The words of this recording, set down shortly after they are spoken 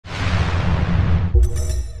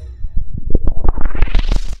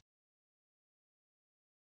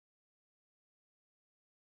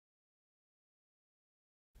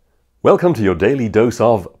Welcome to your daily dose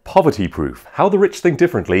of Poverty Proof, how the rich think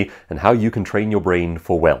differently and how you can train your brain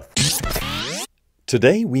for wealth.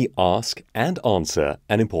 Today we ask and answer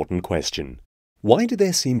an important question. Why do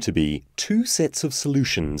there seem to be two sets of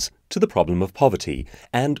solutions to the problem of poverty,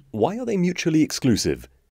 and why are they mutually exclusive?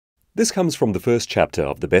 This comes from the first chapter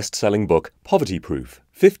of the best-selling book Poverty Proof,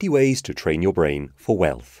 50 Ways to Train Your Brain for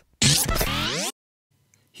Wealth.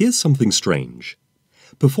 Here's something strange.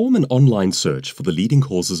 Perform an online search for the leading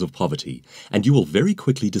causes of poverty, and you will very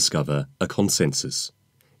quickly discover a consensus.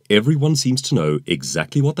 Everyone seems to know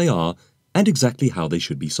exactly what they are and exactly how they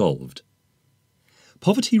should be solved.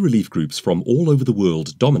 Poverty relief groups from all over the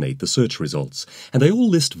world dominate the search results, and they all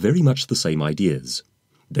list very much the same ideas.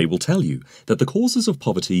 They will tell you that the causes of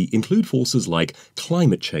poverty include forces like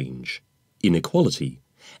climate change, inequality,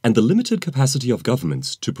 and the limited capacity of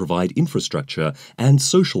governments to provide infrastructure and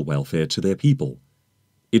social welfare to their people.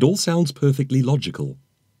 It all sounds perfectly logical.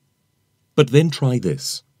 But then try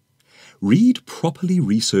this. Read properly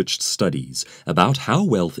researched studies about how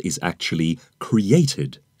wealth is actually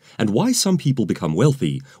created and why some people become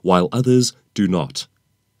wealthy while others do not.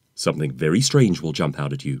 Something very strange will jump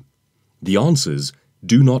out at you. The answers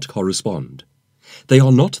do not correspond. They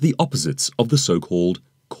are not the opposites of the so-called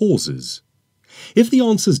causes. If the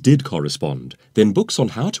answers did correspond, then books on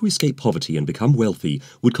how to escape poverty and become wealthy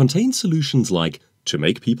would contain solutions like, to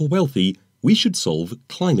make people wealthy, we should solve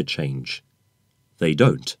climate change. They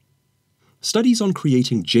don't. Studies on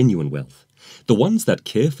creating genuine wealth, the ones that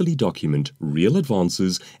carefully document real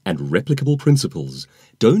advances and replicable principles,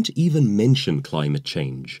 don't even mention climate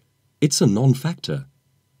change. It's a non-factor.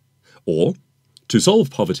 Or, to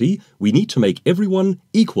solve poverty, we need to make everyone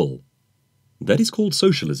equal. That is called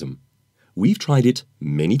socialism. We've tried it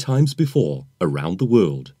many times before around the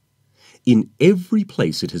world. In every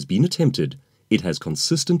place it has been attempted, it has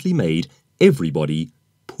consistently made everybody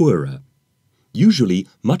poorer, usually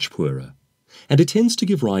much poorer, and it tends to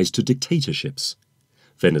give rise to dictatorships.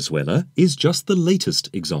 Venezuela is just the latest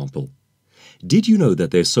example. Did you know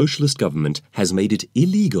that their socialist government has made it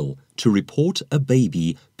illegal to report a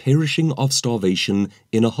baby perishing of starvation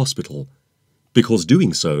in a hospital, because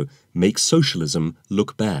doing so makes socialism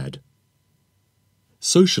look bad?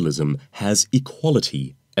 Socialism has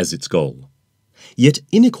equality as its goal, yet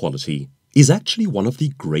inequality is actually one of the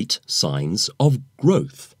great signs of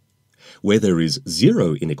growth. Where there is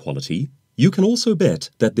zero inequality, you can also bet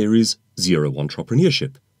that there is zero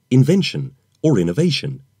entrepreneurship, invention, or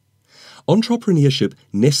innovation. Entrepreneurship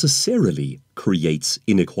necessarily creates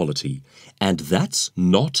inequality, and that's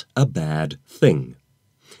not a bad thing.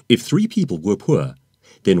 If 3 people were poor,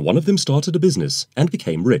 then one of them started a business and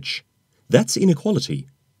became rich. That's inequality.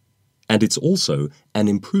 And it's also an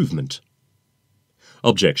improvement.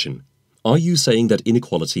 Objection. Are you saying that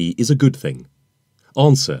inequality is a good thing?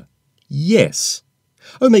 Answer. Yes.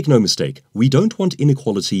 Oh, make no mistake, we don't want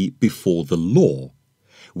inequality before the law.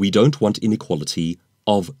 We don't want inequality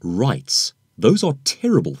of rights. Those are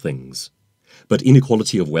terrible things. But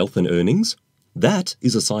inequality of wealth and earnings? That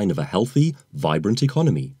is a sign of a healthy, vibrant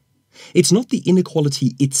economy. It's not the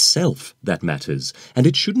inequality itself that matters, and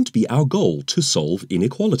it shouldn't be our goal to solve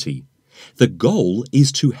inequality. The goal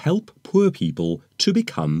is to help poor people to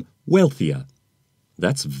become wealthier.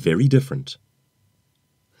 That's very different.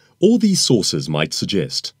 All these sources might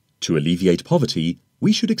suggest, to alleviate poverty,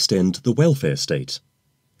 we should extend the welfare state.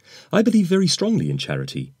 I believe very strongly in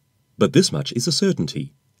charity, but this much is a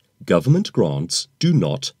certainty. Government grants do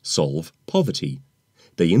not solve poverty.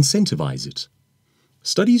 They incentivize it.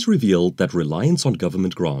 Studies reveal that reliance on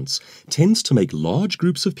government grants tends to make large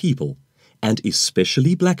groups of people, and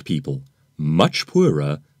especially black people, much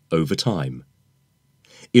poorer over time.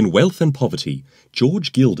 In Wealth and Poverty,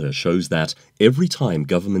 George Gilder shows that every time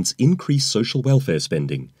governments increase social welfare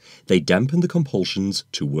spending, they dampen the compulsions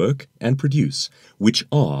to work and produce, which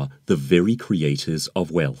are the very creators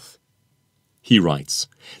of wealth. He writes,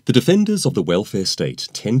 the defenders of the welfare state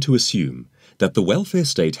tend to assume that the welfare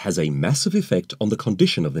state has a massive effect on the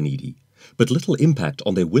condition of the needy, but little impact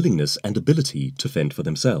on their willingness and ability to fend for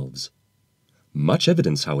themselves. Much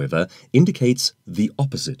evidence, however, indicates the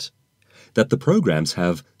opposite, that the programs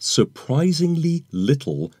have surprisingly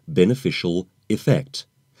little beneficial effect,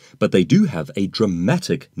 but they do have a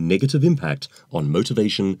dramatic negative impact on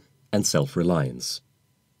motivation and self-reliance.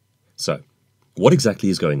 So, what exactly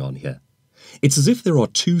is going on here? It's as if there are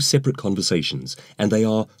 2 separate conversations, and they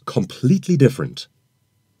are completely different.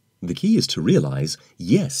 The key is to realize,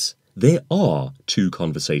 yes, there are 2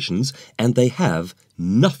 conversations, and they have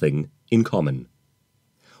nothing in common.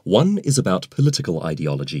 One is about political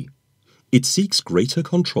ideology. It seeks greater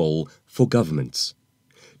control for governments.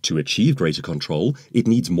 To achieve greater control, it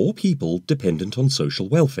needs more people dependent on social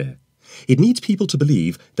welfare. It needs people to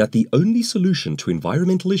believe that the only solution to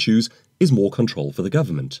environmental issues is more control for the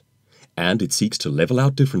government. And it seeks to level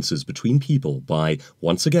out differences between people by,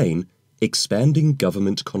 once again, expanding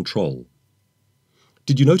government control.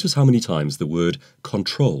 Did you notice how many times the word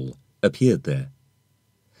control appeared there?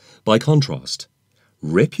 By contrast,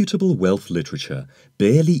 reputable wealth literature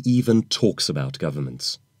barely even talks about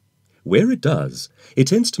governments. Where it does, it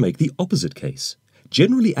tends to make the opposite case,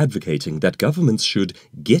 generally advocating that governments should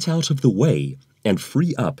get out of the way and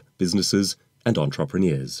free up businesses and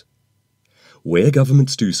entrepreneurs. Where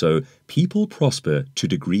governments do so, people prosper to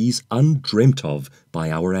degrees undreamt of by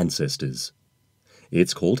our ancestors.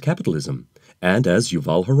 It's called capitalism, and as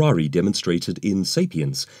Yuval Harari demonstrated in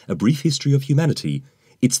 *Sapiens: A Brief History of Humanity*,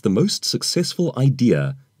 it's the most successful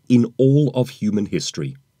idea in all of human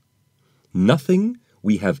history. Nothing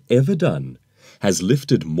we have ever done has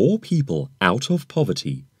lifted more people out of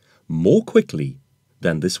poverty more quickly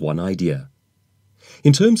than this one idea.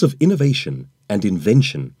 In terms of innovation and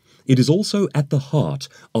invention, it is also at the heart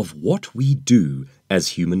of what we do as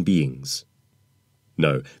human beings.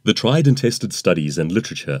 No, the tried and tested studies and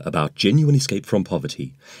literature about genuine escape from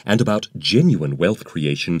poverty and about genuine wealth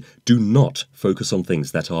creation do not focus on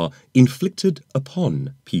things that are inflicted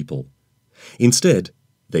upon people. Instead,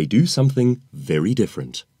 they do something very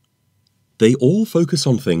different. They all focus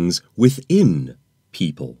on things within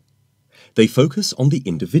people. They focus on the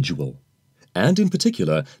individual, and in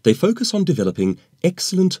particular, they focus on developing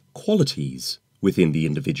excellent qualities within the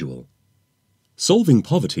individual. Solving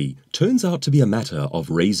poverty turns out to be a matter of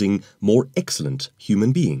raising more excellent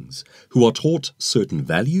human beings who are taught certain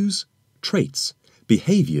values, traits,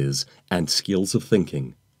 behaviors, and skills of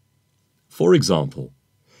thinking. For example,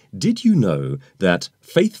 did you know that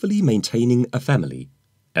faithfully maintaining a family,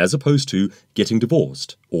 as opposed to getting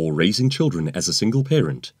divorced or raising children as a single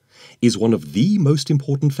parent, is one of the most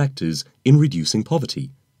important factors in reducing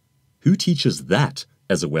poverty? Who teaches that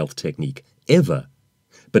as a wealth technique ever?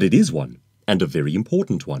 But it is one, and a very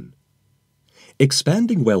important one.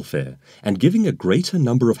 Expanding welfare and giving a greater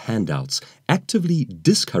number of handouts actively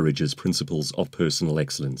discourages principles of personal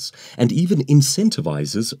excellence and even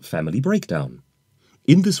incentivizes family breakdown.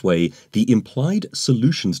 In this way, the implied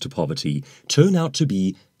solutions to poverty turn out to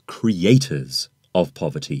be creators of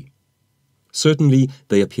poverty. Certainly,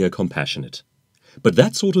 they appear compassionate, but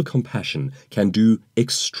that sort of compassion can do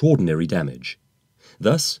extraordinary damage.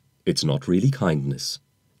 Thus, it's not really kindness.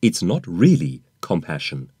 It's not really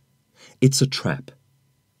compassion. It's a trap.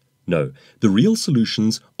 No, the real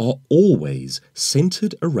solutions are always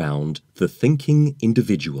centered around the thinking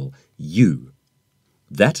individual, you.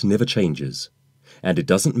 That never changes. And it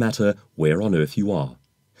doesn't matter where on earth you are.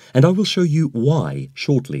 And I will show you why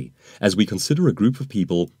shortly, as we consider a group of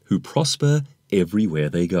people who prosper everywhere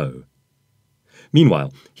they go.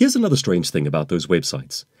 Meanwhile, here's another strange thing about those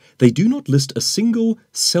websites. They do not list a single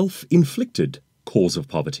self-inflicted cause of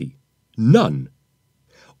poverty. None.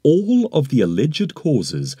 All of the alleged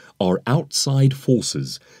causes are outside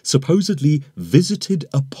forces, supposedly visited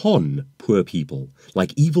upon poor people,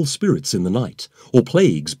 like evil spirits in the night, or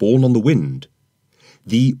plagues borne on the wind.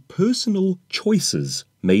 The personal choices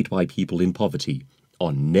made by people in poverty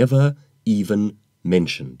are never even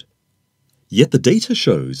mentioned. Yet the data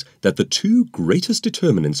shows that the two greatest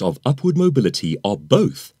determinants of upward mobility are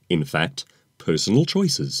both, in fact, personal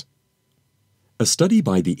choices. A study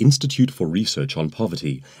by the Institute for Research on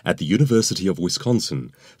Poverty at the University of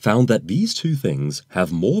Wisconsin found that these two things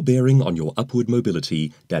have more bearing on your upward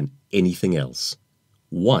mobility than anything else.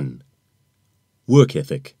 1. Work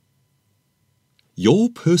ethic. Your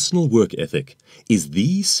personal work ethic is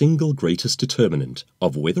the single greatest determinant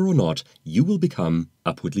of whether or not you will become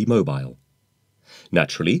upwardly mobile.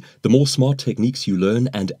 Naturally, the more smart techniques you learn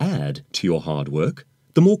and add to your hard work,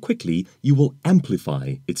 the more quickly you will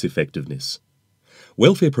amplify its effectiveness.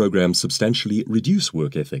 Welfare programs substantially reduce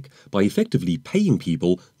work ethic by effectively paying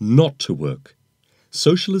people not to work.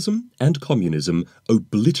 Socialism and communism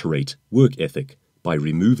obliterate work ethic by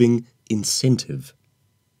removing incentive.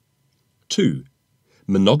 2.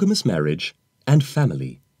 Monogamous marriage and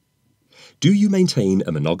family. Do you maintain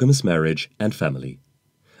a monogamous marriage and family?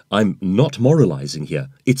 I'm not moralizing here.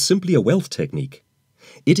 It's simply a wealth technique.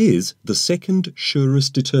 It is the second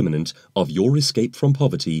surest determinant of your escape from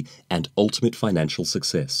poverty and ultimate financial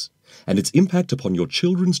success, and its impact upon your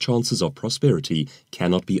children's chances of prosperity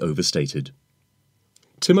cannot be overstated.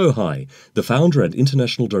 Tim O'Hai, the founder and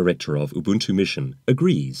international director of Ubuntu Mission,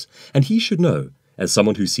 agrees, and he should know, as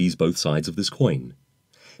someone who sees both sides of this coin.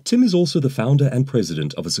 Tim is also the founder and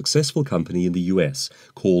president of a successful company in the US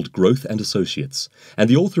called Growth and Associates, and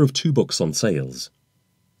the author of 2 books on sales.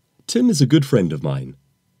 Tim is a good friend of mine.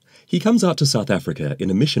 He comes out to South Africa in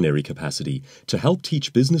a missionary capacity to help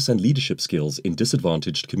teach business and leadership skills in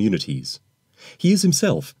disadvantaged communities. He is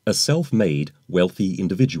himself a self-made, wealthy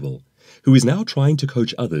individual who is now trying to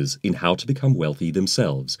coach others in how to become wealthy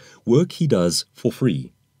themselves, work he does for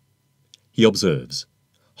free. He observes,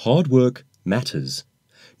 "Hard work matters.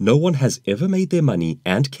 No one has ever made their money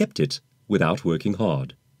and kept it without working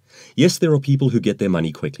hard. Yes, there are people who get their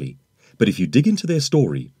money quickly, but if you dig into their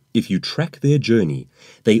story, if you track their journey,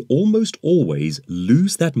 they almost always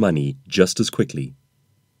lose that money just as quickly.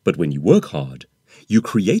 But when you work hard, you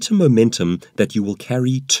create a momentum that you will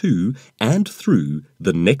carry to and through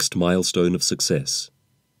the next milestone of success."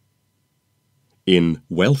 In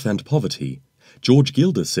Wealth and Poverty, George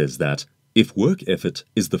Gilder says that if work effort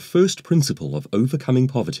is the first principle of overcoming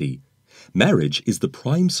poverty, marriage is the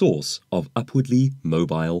prime source of upwardly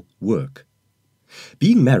mobile work.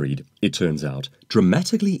 Being married, it turns out,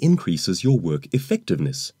 dramatically increases your work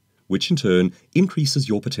effectiveness, which in turn increases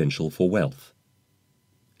your potential for wealth.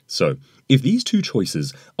 So, if these 2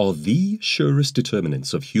 choices are the surest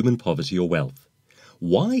determinants of human poverty or wealth,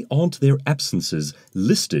 why aren't their absences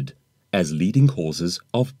listed as leading causes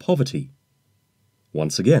of poverty?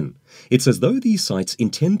 Once again, it's as though these sites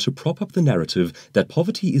intend to prop up the narrative that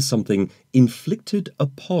poverty is something inflicted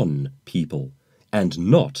upon people and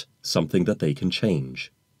not something that they can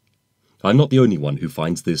change. I'm not the only one who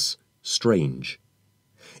finds this strange.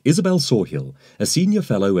 Isabel Sawhill, a senior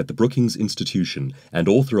fellow at the Brookings Institution and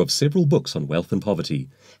author of several books on wealth and poverty,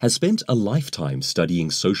 has spent a lifetime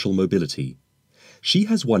studying social mobility. She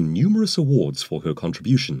has won numerous awards for her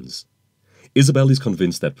contributions. Isabel is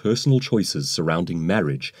convinced that personal choices surrounding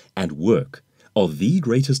marriage and work are the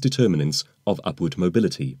greatest determinants of upward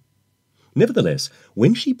mobility. Nevertheless,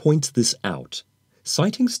 when she points this out,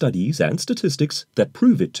 citing studies and statistics that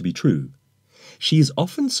prove it to be true, she is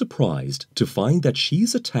often surprised to find that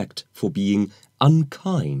she's attacked for being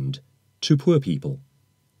unkind to poor people.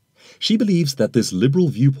 She believes that this liberal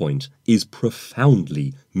viewpoint is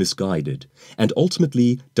profoundly misguided and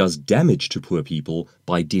ultimately does damage to poor people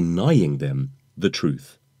by denying them the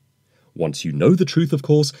truth. Once you know the truth, of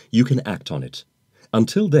course, you can act on it.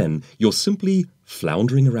 Until then, you're simply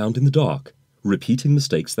floundering around in the dark, repeating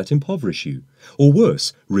mistakes that impoverish you, or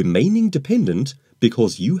worse, remaining dependent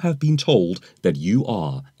because you have been told that you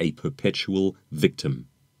are a perpetual victim.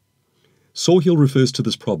 Sawhill refers to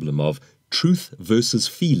this problem of truth versus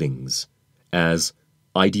feelings as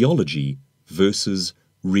ideology versus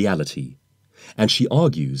reality, and she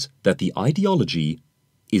argues that the ideology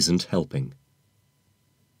isn't helping.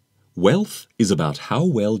 Wealth is about how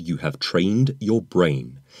well you have trained your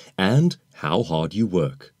brain and how hard you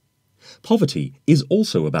work. Poverty is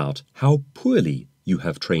also about how poorly you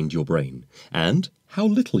have trained your brain and how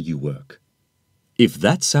little you work. If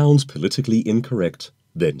that sounds politically incorrect,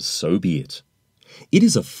 then so be it. It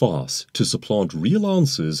is a farce to supplant real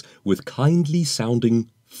answers with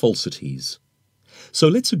kindly-sounding falsities. So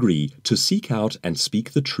let's agree to seek out and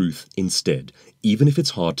speak the truth instead, even if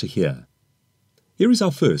it's hard to hear. Here is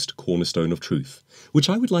our first cornerstone of truth, which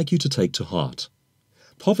I would like you to take to heart.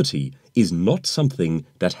 Poverty is not something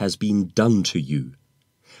that has been done to you.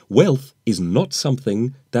 Wealth is not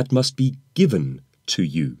something that must be given to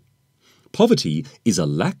you. Poverty is a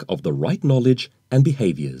lack of the right knowledge and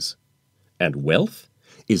behaviors. And wealth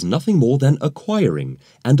is nothing more than acquiring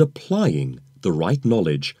and applying the right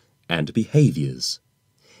knowledge and behaviors.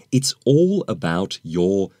 It's all about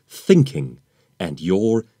your thinking and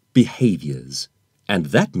your behaviors. And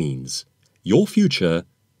that means your future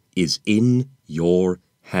is in your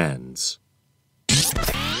hands.